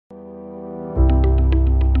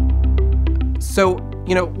So,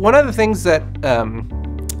 one of the things that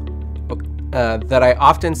that I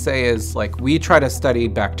often say is, like, we try to study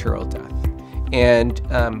bacterial death. And,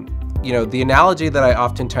 the analogy that I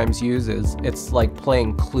oftentimes use is it's like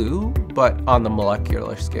playing Clue, but on the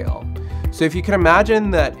molecular scale. So if you can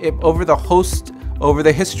imagine that over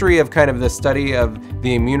the history of kind of the study of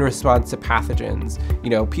the immune response to pathogens,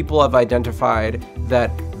 people have identified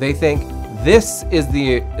that they think this is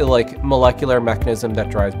the molecular mechanism that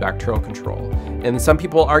drives bacterial control. And some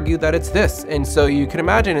people argue that it's this. And so you can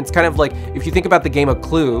imagine it's kind of like, if you think about the game of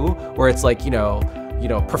Clue, where it's like,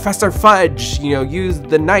 Professor Fudge, used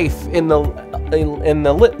the knife in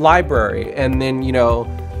the lit library, and then,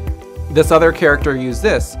 this other character used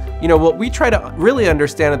this. What we try to really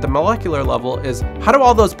understand at the molecular level is, how do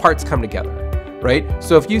all those parts come together, right?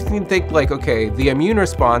 So if you think like, okay, the immune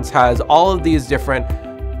response has all of these different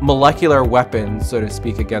molecular weapons, so to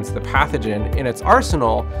speak, against the pathogen in its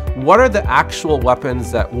arsenal, what are the actual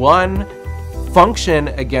weapons that, one, function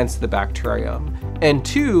against the bacterium, and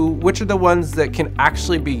two, which are the ones that can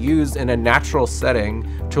actually be used in a natural setting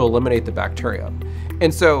to eliminate the bacterium?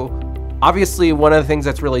 And so obviously one of the things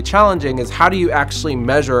that's really challenging is, how do you actually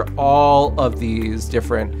measure all of these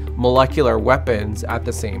different molecular weapons at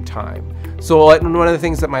the same time? So one of the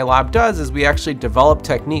things that my lab does is we actually develop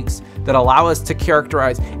techniques that allow us to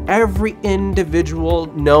characterize every individual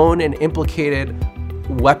known and implicated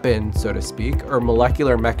weapon, so to speak, or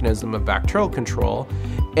molecular mechanism of bacterial control.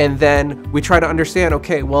 And then we try to understand,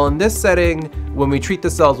 okay, well, in this setting, when we treat the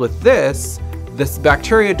cells with this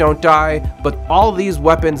bacteria don't die, but all these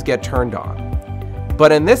weapons get turned on.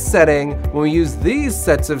 But in this setting, when we use these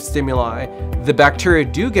sets of stimuli, the bacteria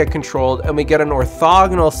do get controlled, and we get an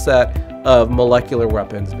orthogonal set of molecular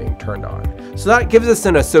weapons being turned on. So that gives us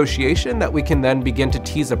an association that we can then begin to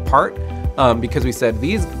tease apart, because we said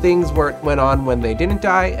these things went on when they didn't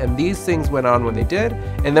die, and these things went on when they did,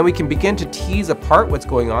 and then we can begin to tease apart what's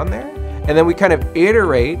going on there, and then we kind of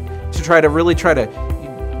iterate to try to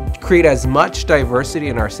create as much diversity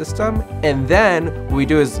in our system. And then what we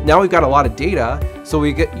do is, now we've got a lot of data, so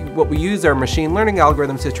what we use are machine learning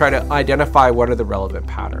algorithms to try to identify what are the relevant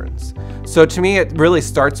patterns. So to me, it really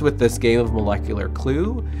starts with this game of molecular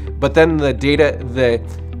Clue, but then the data,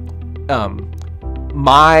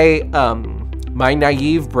 my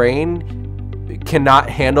naive brain cannot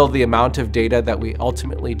handle the amount of data that we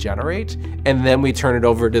ultimately generate, and then we turn it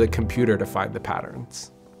over to the computer to find the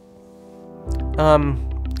patterns.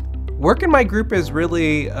 Work in my group is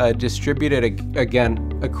really distributed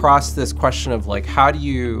again across this question of, like, how do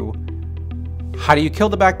you kill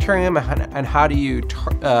the bacterium, and how do you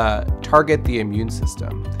target the immune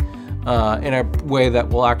system in a way that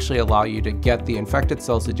will actually allow you to get the infected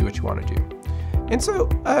cells to do what you want to do. And so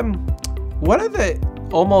one of the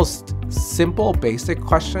almost simple basic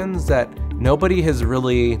questions that nobody has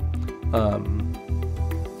really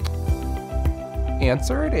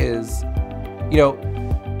answered is,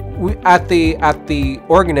 at the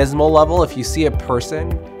organismal level, if you see a person,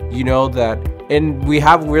 that, and we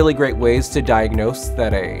have really great ways to diagnose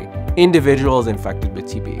that a individual is infected with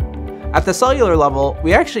TB. At the cellular level,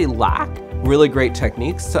 we actually lack really great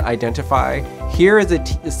techniques to identify, here is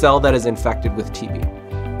a cell that is infected with TB.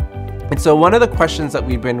 And so one of the questions that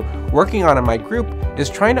we've been working on in my group is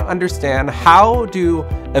trying to understand, how do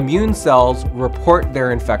immune cells report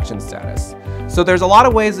their infection status? So there's a lot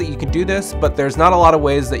of ways that you can do this, but there's not a lot of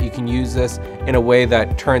ways that you can use this in a way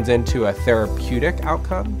that turns into a therapeutic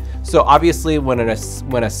outcome. So obviously when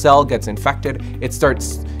a cell gets infected, it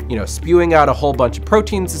starts spewing out a whole bunch of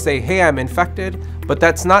proteins to say, hey, I'm infected. But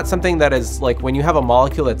that's not something that is, like, when you have a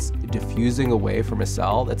molecule that's diffusing away from a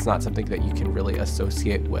cell, that's not something that you can really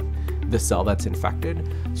associate with the cell that's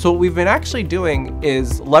infected. So what we've been actually doing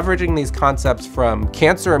is leveraging these concepts from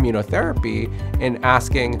cancer immunotherapy and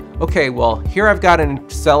asking, okay, well, here I've got a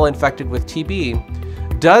cell infected with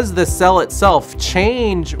TB. Does the cell itself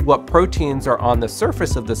change what proteins are on the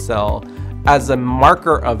surface of the cell as a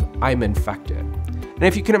marker of I'm infected? And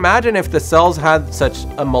if you can imagine, if the cells had such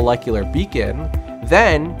a molecular beacon,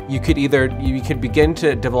 then you could begin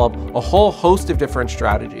to develop a whole host of different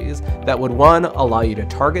strategies that would, one, allow you to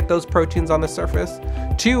target those proteins on the surface.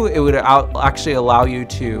 Two, it would actually allow you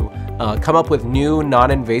to come up with new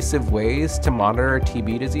non-invasive ways to monitor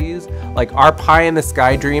TB disease. Like, our pie in the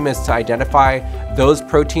sky dream is to identify those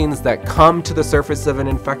proteins that come to the surface of an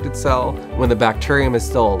infected cell when the bacterium is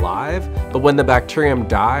still alive, but when the bacterium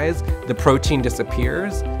dies, the protein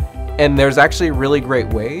disappears. And there's actually really great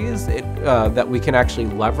ways that we can actually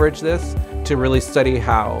leverage this to really study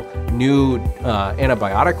how new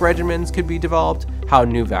antibiotic regimens could be developed, how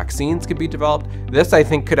new vaccines could be developed. This, I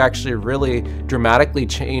think, could actually really dramatically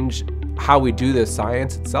change how we do this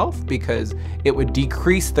science itself, because it would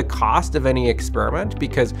decrease the cost of any experiment.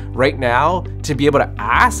 Because right now, to be able to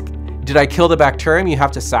ask, did I kill the bacterium? You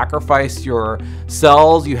have to sacrifice your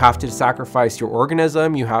cells, you have to sacrifice your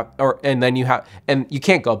organism, and you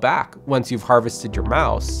can't go back once you've harvested your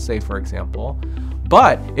mouse, say for example.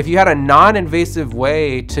 But if you had a non-invasive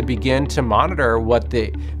way to begin to monitor what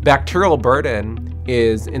the bacterial burden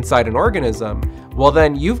is inside an organism, well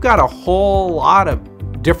then you've got a whole lot of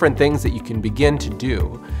different things that you can begin to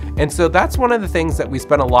do. And so that's one of the things that we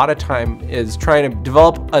spend a lot of time is trying to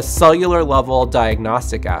develop a cellular level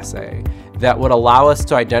diagnostic assay that would allow us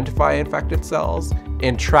to identify infected cells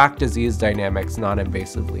and track disease dynamics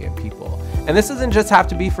non-invasively in people. And this doesn't just have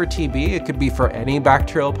to be for TB, it could be for any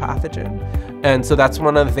bacterial pathogen. And so that's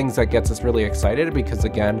one of the things that gets us really excited, because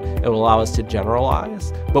again, it will allow us to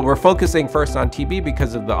generalize. But we're focusing first on TB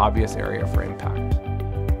because of the obvious area for impact.